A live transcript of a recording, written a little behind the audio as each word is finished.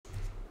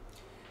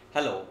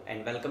Hello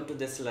and welcome to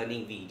this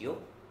learning video.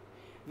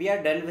 We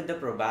are done with the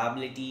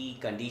probability,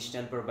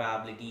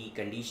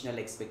 conditional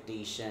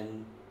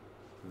expectation,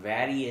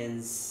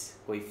 variance,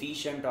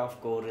 coefficient of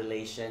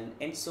correlation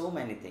and so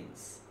many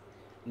things.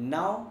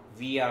 Now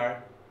we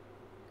are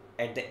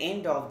at the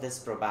end of this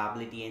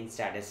probability and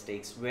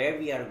statistics where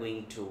we are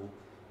going to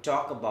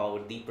talk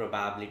about the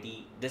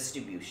probability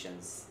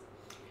distributions,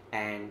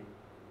 and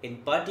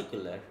in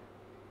particular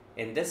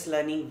in this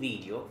learning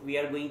video, we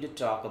are going to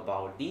talk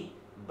about the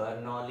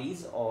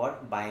Bernoulli's or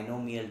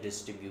binomial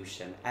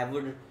distribution. I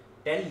would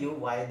tell you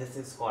why this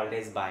is called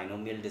as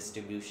binomial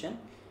distribution.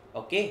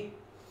 Okay.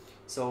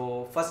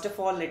 So first of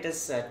all, let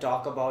us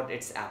talk about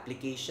its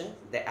application.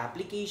 The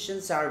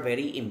applications are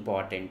very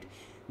important.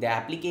 The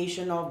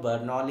application of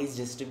Bernoulli's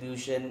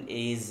distribution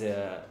is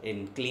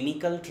in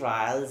clinical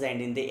trials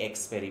and in the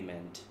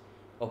experiment.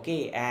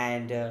 Okay,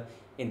 and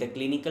in the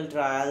clinical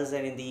trials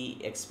and in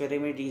the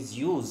experiment it is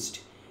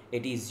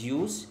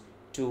used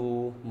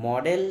to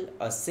model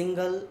a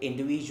single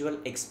individual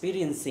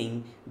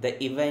experiencing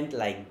the event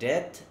like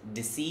death,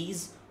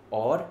 disease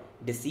or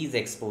disease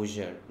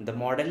exposure. The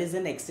model is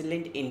an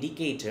excellent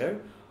indicator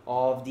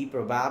of the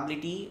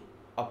probability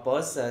a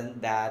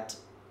person that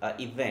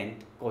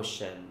event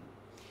question.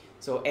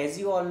 So as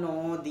you all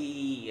know,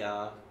 the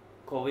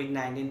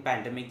COVID-19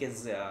 pandemic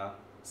is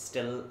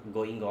still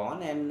going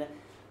on,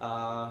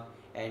 uh,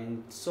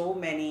 and so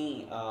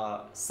many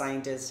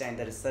scientists and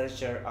the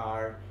researcher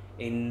are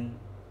in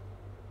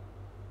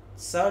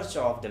search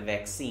of the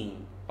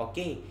vaccine.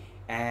 Okay,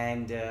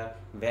 and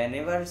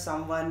whenever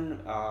someone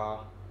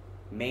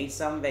made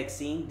some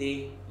vaccine,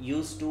 they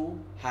used to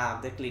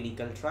have the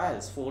clinical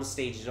trials, 4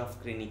 stages of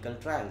clinical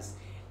trials,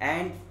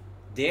 and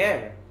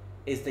there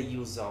is the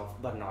use of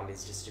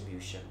Bernoulli's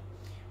distribution,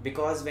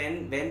 because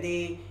when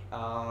they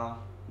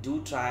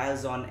do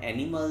trials on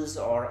animals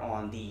or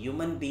on the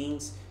human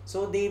beings,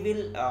 so they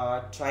will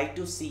try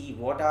to see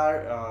what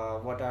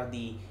are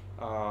the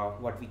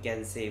what we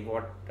can say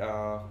what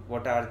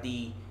are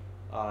the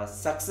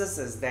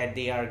successes that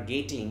they are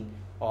getting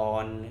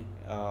on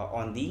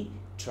the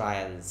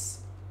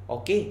trials.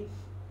 Okay,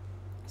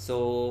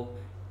 so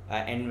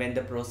and when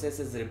the process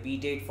is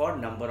repeated for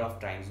number of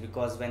times,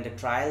 because when the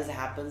trials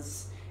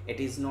happens, it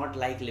is not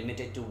like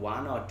limited to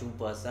 1 or 2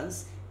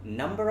 persons,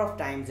 number of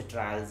times the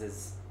trials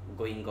is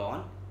going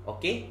on.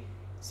 Okay,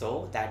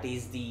 so that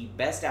is the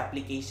best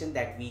application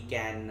that we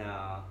can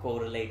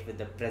correlate with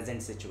the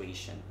present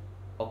situation.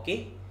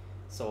 Okay,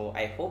 so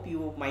I hope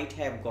you might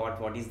have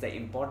got what is the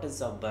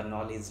importance of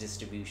Bernoulli's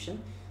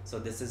distribution. So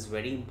this is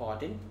very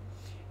important,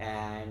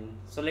 and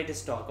so let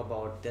us talk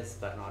about this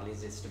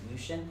Bernoulli's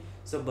distribution.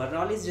 So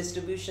Bernoulli's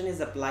distribution is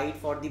applied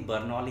for the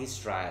Bernoulli's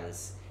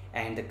trials,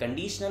 and the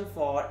conditions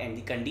for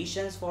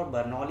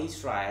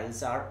Bernoulli's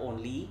trials are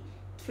only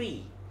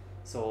 3.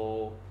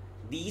 So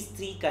these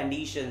 3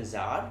 conditions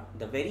are: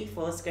 the very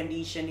first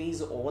condition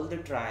is all the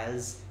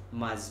trials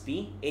must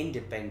be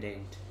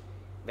independent.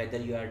 Whether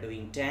you are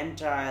doing 10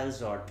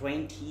 trials or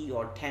 20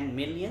 or 10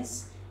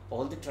 millions,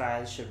 all the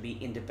trials should be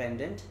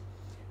independent.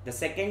 The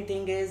second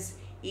thing is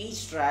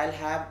each trial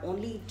have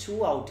only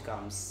 2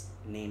 outcomes,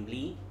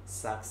 namely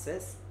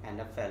success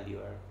and a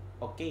failure.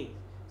 Okay,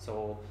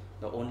 so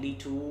the only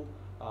 2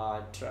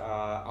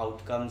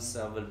 outcomes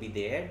will be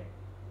there.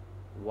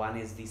 One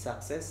is the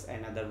success,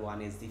 another one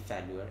is the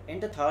failure,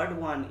 and the third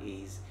one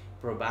is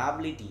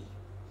probability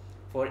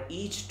for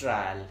each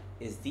trial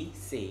is the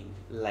same,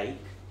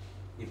 like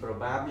the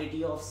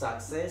probability of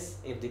success.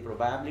 If the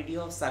probability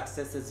of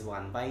success is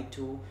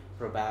 1/2,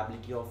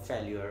 probability of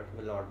failure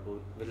will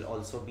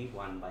also be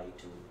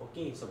 1/2.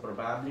 Okay, so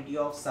probability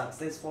of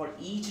success for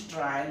each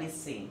trial is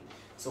same.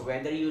 So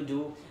whether you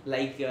do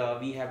like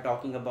we have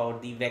talking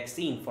about the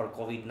vaccine for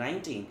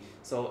COVID-19,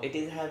 so it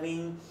is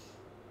having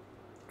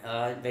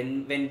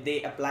when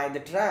they apply the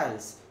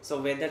trials,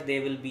 so whether they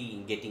will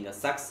be getting a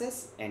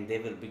success and they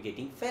will be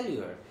getting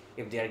failure.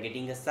 If they are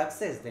getting a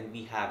success, then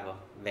we have a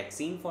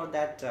vaccine for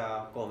that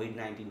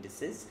COVID-19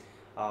 disease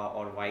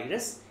or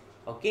virus.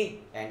 Okay,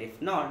 and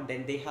if not,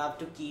 then they have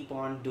to keep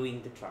on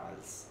doing the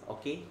trials.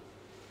 Okay,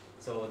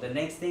 so the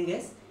next thing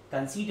is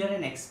consider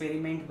an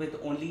experiment with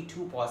only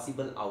 2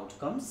 possible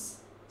outcomes,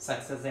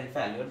 success and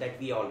failure, that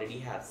we already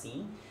have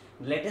seen.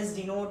 Let us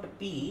denote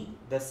P,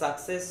 the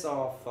success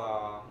of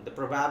the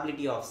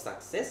probability of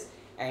success,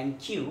 and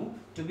Q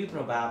to be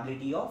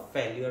probability of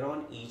failure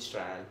on each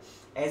trial.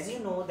 As you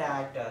know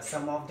that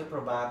sum of the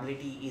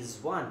probability is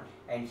 1,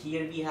 and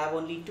here we have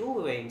only 2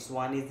 events.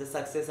 One is the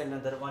success and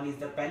other one is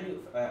the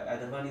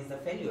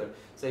failure.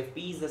 So if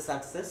P is the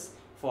success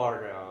for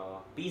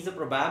P is the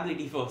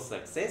probability for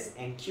success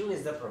and Q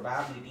is the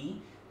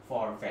probability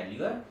for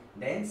failure,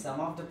 then sum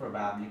of the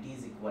probability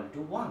is equal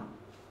to 1.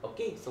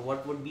 Okay, so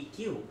what would be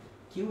Q?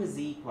 Q is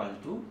equal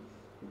to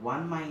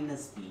 1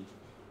 minus P,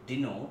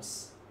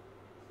 denotes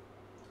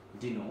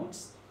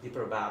the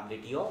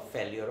probability of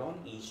failure on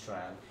each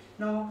trial.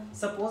 Now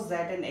suppose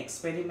that an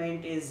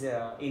experiment is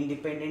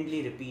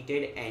independently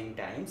repeated n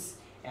times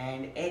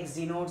and x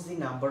denotes the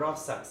number of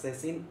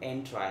success in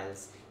n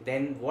trials.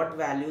 Then what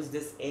values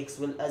this x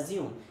will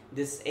assume?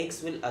 This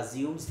x will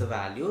assumes the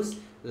values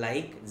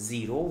like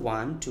 0,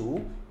 1,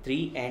 2,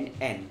 3 and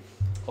n.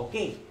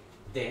 Okay,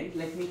 then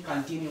let me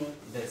continue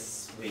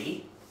this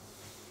way.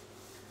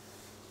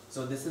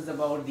 So this is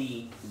about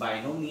the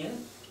binomial.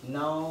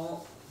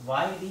 Now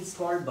why it is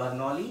called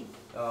Bernoulli?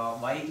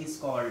 Why it is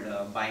called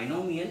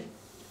binomial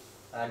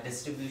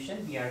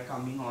distribution? We are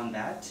coming on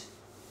that.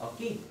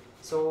 Okay,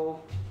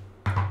 so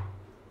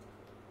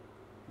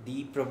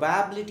the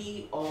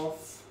probability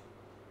of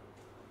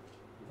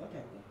what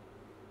happened?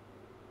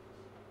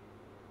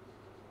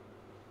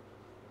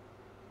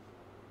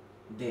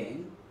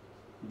 Then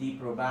the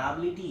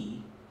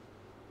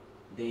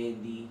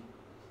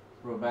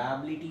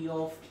probability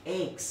of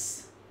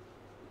x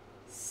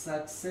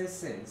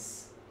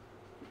successes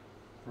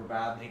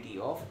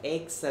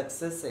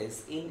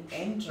in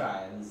n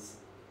trials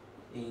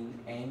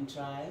in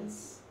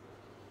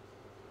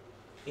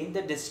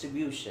the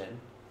distribution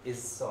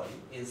is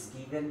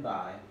given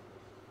by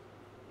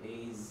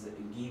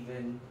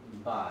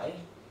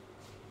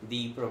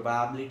the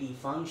probability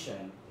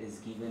function is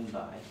given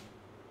by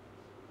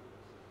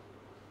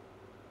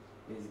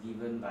the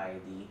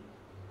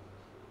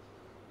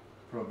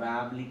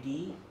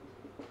probability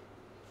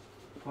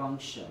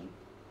function,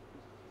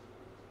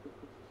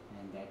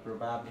 and that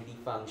probability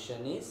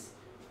function is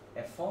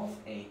f of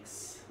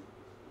x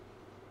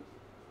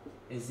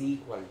is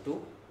equal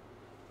to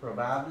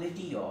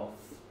probability of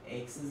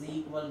x is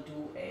equal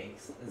to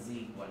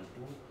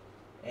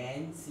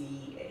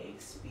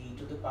ncx p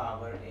to the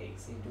power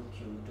x into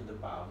q to the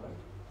power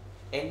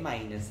n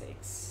minus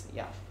x.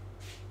 Yeah,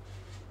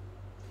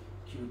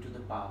 q to the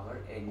power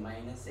n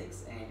minus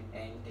x, and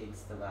n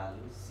takes the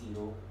value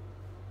 0,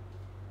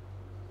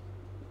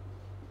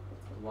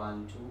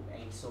 1, 2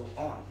 and so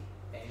on.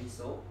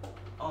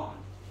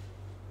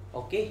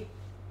 Okay,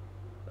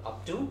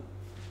 up to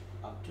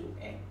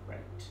n,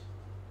 right?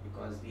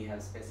 Because we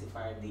have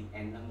specified the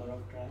n number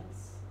of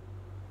trials,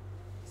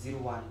 0,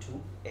 1,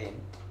 2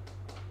 n.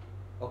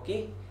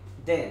 Okay,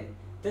 then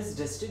this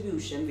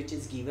distribution which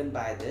is given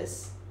by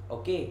this,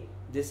 okay,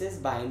 this is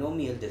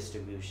binomial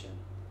distribution.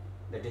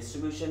 The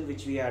distribution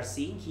which we are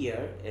seeing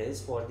here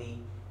is for the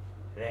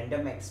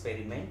random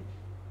experiment,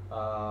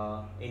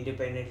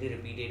 independently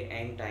repeated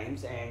n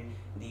times, and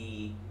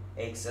the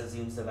x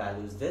assumes the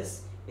values.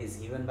 This is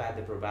given by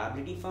the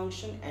probability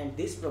function, and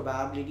this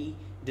probability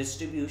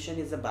distribution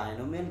is a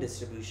binomial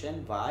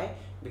distribution. Why?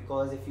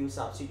 Because if you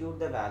substitute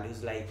the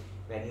values, like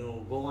when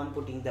you go on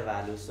putting the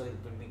values, so it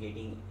will be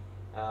getting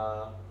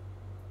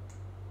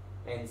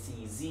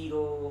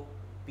nc0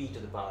 p to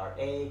the power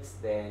x,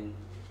 then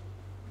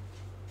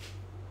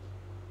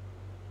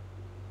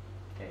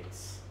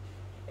x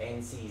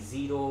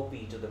nc0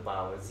 p to the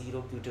power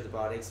 0 p to the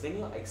power x. When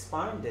you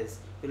expand this,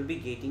 you will be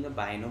getting a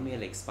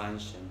binomial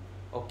expansion.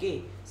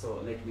 Okay,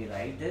 so let me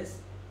write this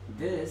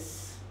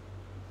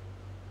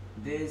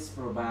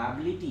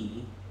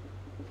probability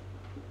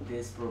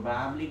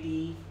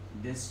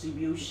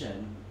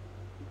distribution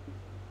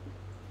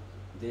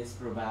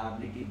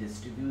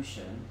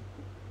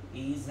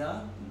is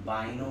a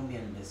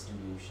binomial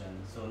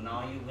distribution. So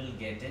now you will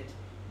get it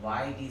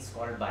why it is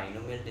called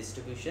binomial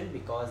distribution,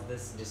 because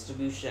this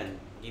distribution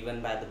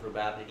given by the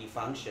probability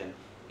function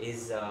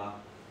is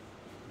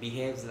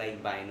behaves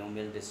like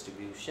binomial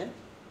distribution.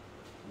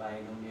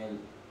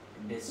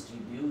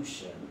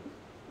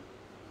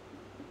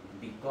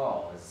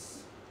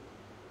 Because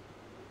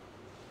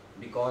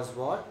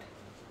what?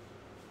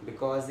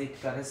 Because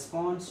it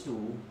corresponds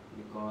to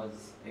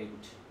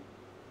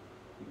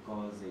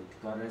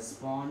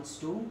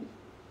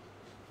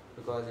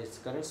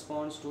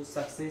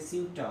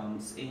successive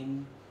terms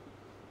in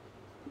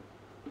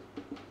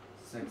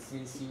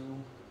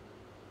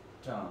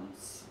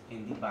the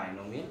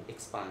binomial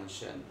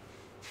expansion,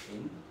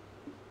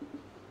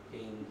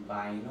 in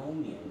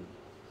binomial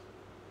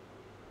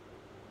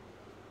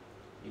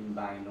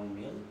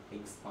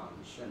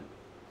expansion.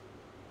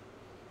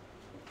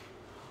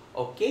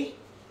 Okay,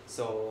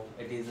 so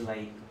it is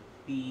like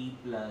p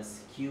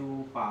plus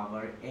q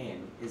power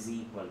n is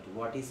equal to,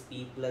 what is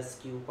p plus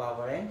q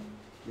power n?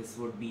 This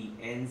would be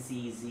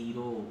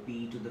nc0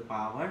 p to the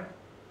power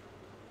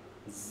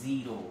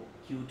 0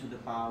 q to the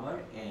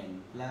power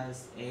n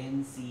plus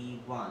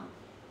nc1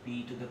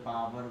 p to the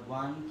power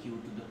 1 q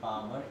to the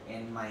power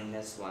n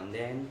minus 1,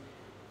 then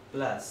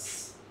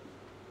plus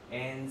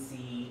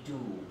nc2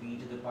 p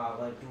to the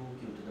power 2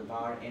 q to the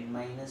power n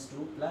minus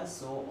 2, plus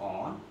so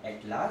on.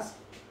 At last,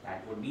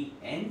 that would be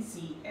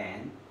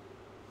ncn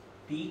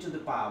p to the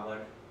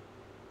power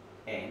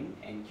n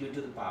and q to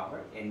the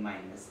power n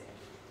minus n.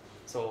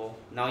 So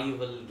now you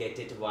will get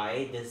it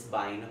why this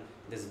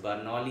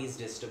Bernoulli's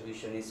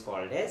distribution is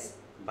called as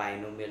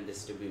binomial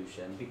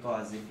distribution.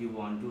 Because if you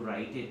want to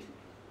write it,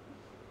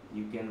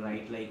 you can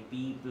write like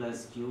p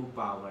plus q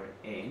power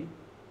n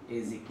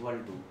is equal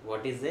to,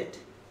 what is it?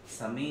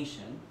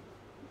 Summation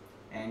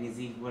n is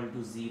equal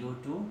to 0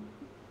 to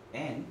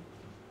n.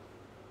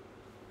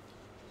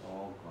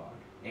 Oh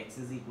god. x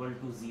is equal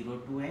to 0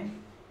 to n,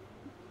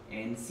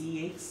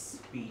 ncx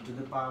p to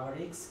the power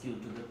x q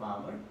to the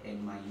power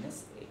n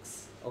minus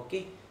x.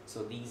 Okay,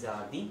 so these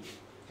are the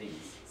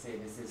things. Say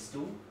this is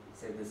 2,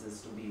 say this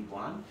is to be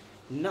 1.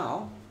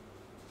 Now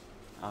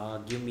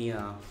give me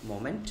a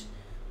moment.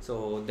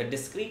 So the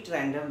discrete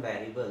random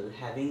variable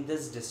having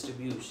this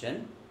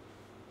distribution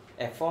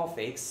f of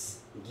x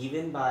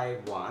given by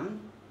 1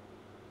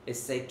 is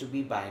said to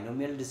be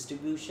binomial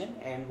distribution,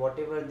 and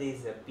whatever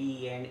these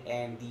p and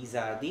n, these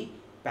are the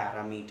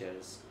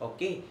parameters.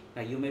 Okay,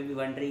 now you may be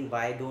wondering,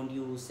 why don't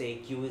you say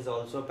q is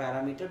also a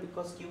parameter?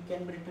 Because q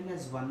can be written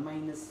as 1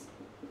 minus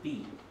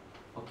p.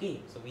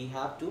 Okay, so we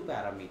have two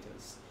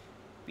parameters,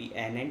 p,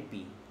 n and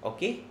p.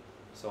 Okay,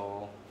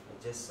 so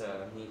I just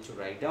need to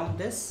write down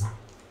this.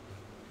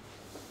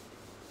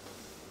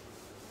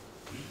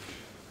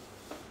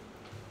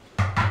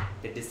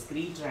 The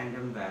discrete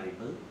random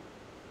variable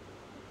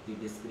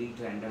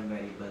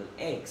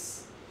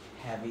x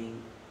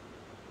having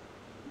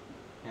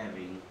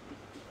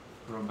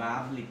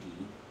probability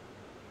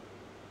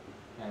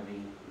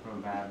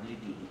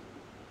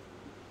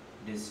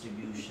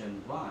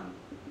distribution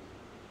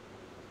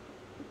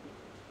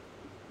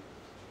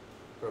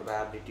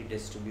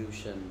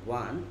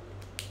 1,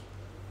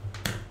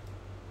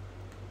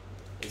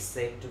 is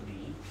said to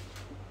be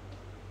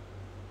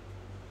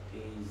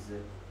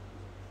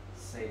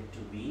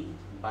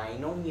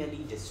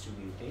binomially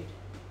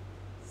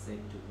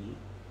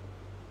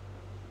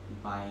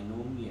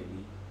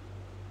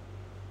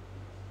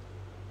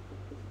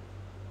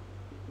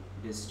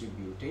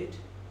distributed,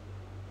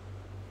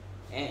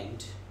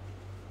 and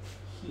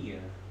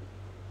here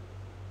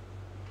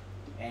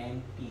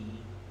NP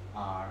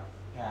are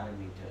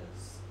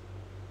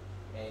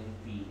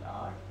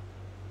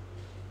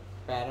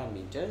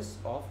parameters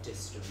of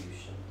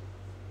distribution.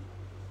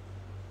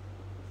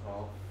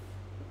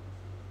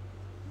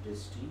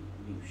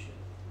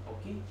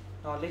 Okay,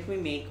 now let me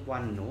make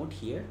one note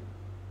here.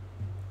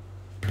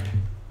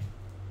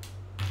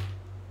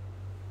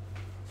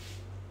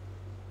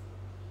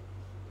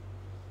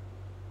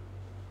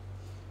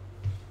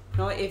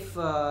 Now if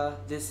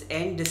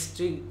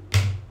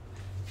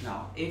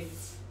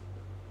if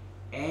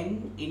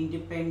n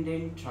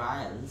independent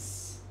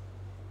trials,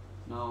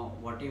 now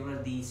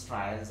whatever these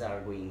trials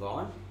are going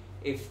on,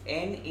 if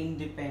n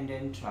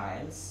independent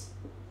trials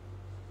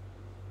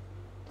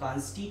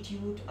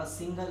constitute a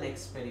single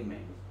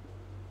experiment,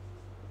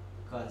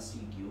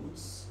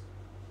 constitutes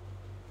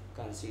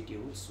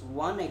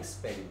one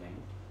experiment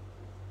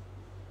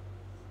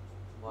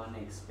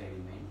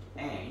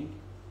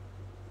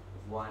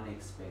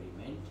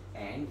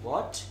and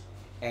what,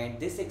 and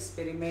this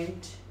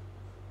experiment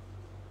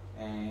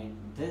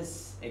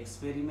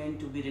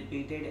to be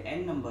repeated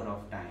n number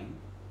of time,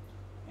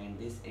 and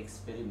this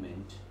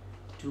experiment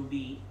to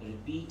be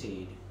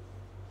repeated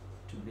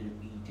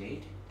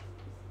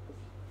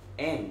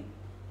n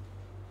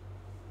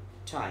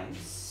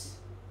times,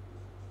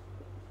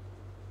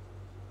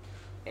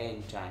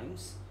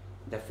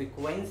 the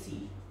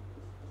frequency,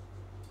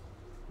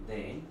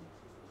 then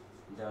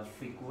the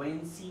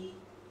frequency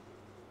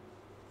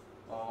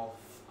of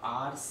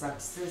our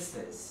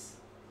successes,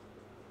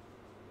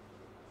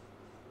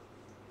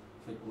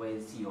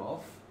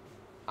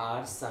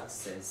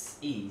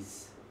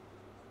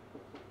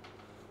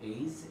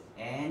 is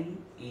n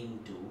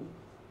into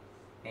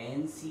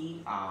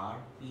NCR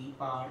p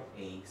power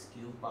x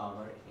q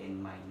power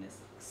n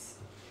minus x.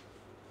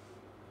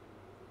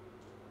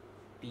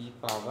 P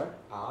power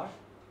r,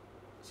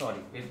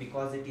 sorry,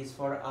 because it is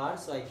for r,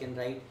 so I can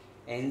write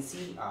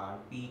NCR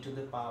p to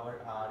the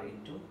power r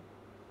into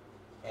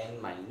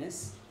n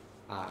minus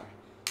r.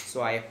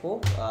 So I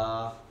hope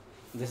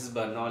this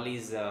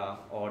Bernoulli's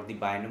or the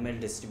binomial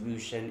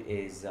distribution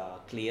is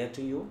clear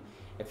to you.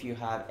 If you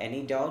have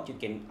any doubt, you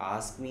can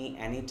ask me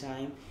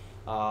anytime.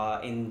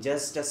 In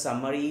just a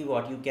summary,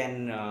 what you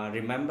can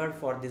remember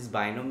for this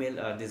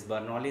binomial, this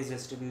Bernoulli's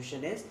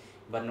distribution is,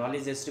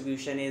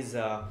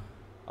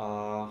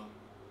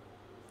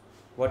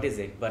 what is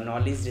it?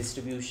 Bernoulli's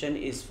distribution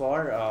is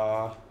for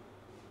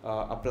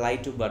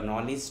applied to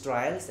Bernoulli's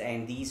trials,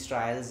 and these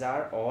trials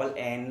are all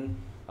n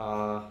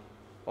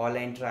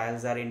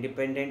trials are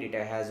independent. It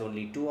has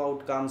only two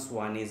outcomes.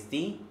 One is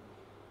the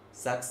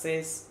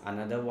success,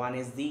 another one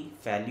is the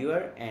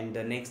failure, and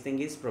the next thing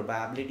is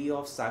probability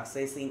of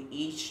success in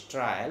each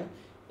trial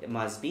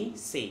must be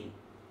same.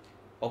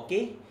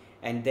 Okay,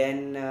 and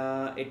then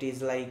it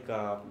is like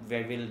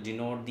where we'll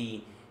denote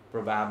the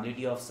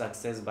probability of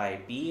success by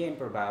P and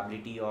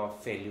probability of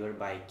failure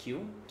by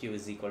Q. Q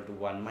is equal to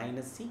 1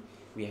 minus C,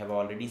 we have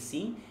already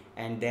seen.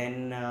 And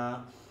then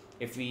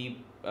if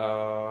we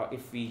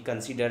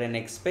consider an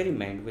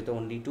experiment with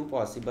only two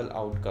possible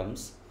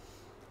outcomes,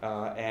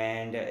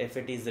 and if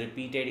it is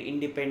repeated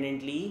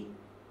independently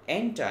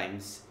n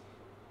times,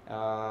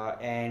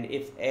 and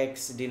if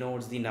x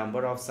denotes the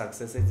number of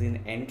successes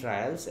in n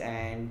trials,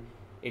 and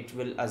it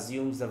will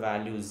assume the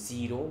values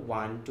 0,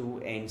 1,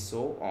 2 and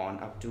so on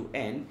up to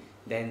n,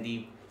 then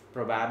the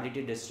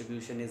probability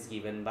distribution is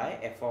given by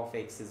f of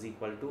x is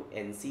equal to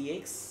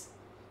ncx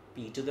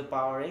p to the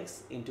power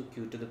x into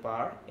q to the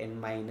power n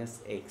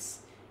minus x,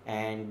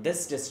 and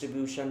this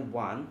distribution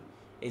 1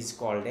 is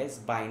called as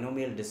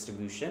binomial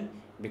distribution,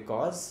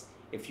 because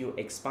if you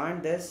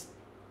expand this,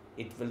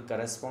 it will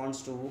correspond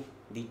to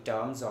the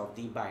terms of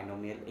the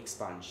binomial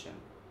expansion.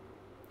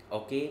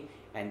 Okay,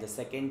 and the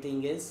second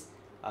thing is,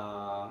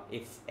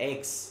 if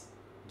x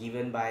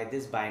given by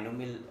this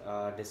binomial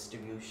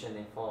distribution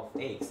f of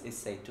x is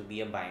said to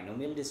be a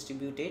binomial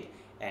distributed,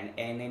 and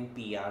n and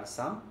p are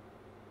some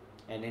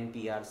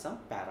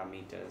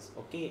parameters.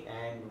 Okay,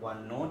 and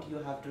one note you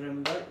have to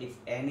remember: if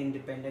n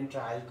independent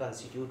trial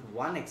constitute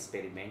one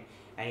experiment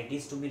and it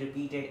is to be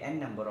repeated n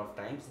number of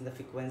times, then the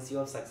frequency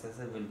of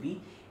successor will be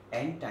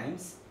n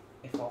times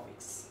f of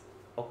x.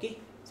 Okay,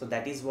 so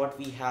that is what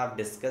we have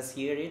discussed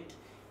here. It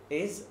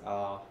is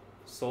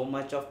so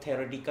much of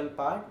theoretical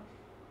part,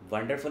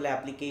 wonderful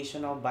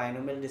application of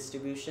binomial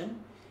distribution,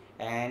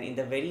 and in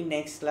the very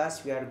next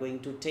class we are going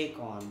to take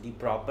on the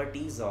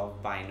properties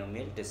of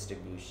binomial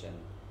distribution.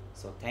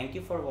 So thank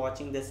you for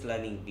watching this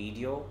learning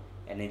video,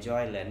 and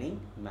enjoy learning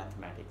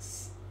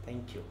mathematics.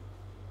 Thank you.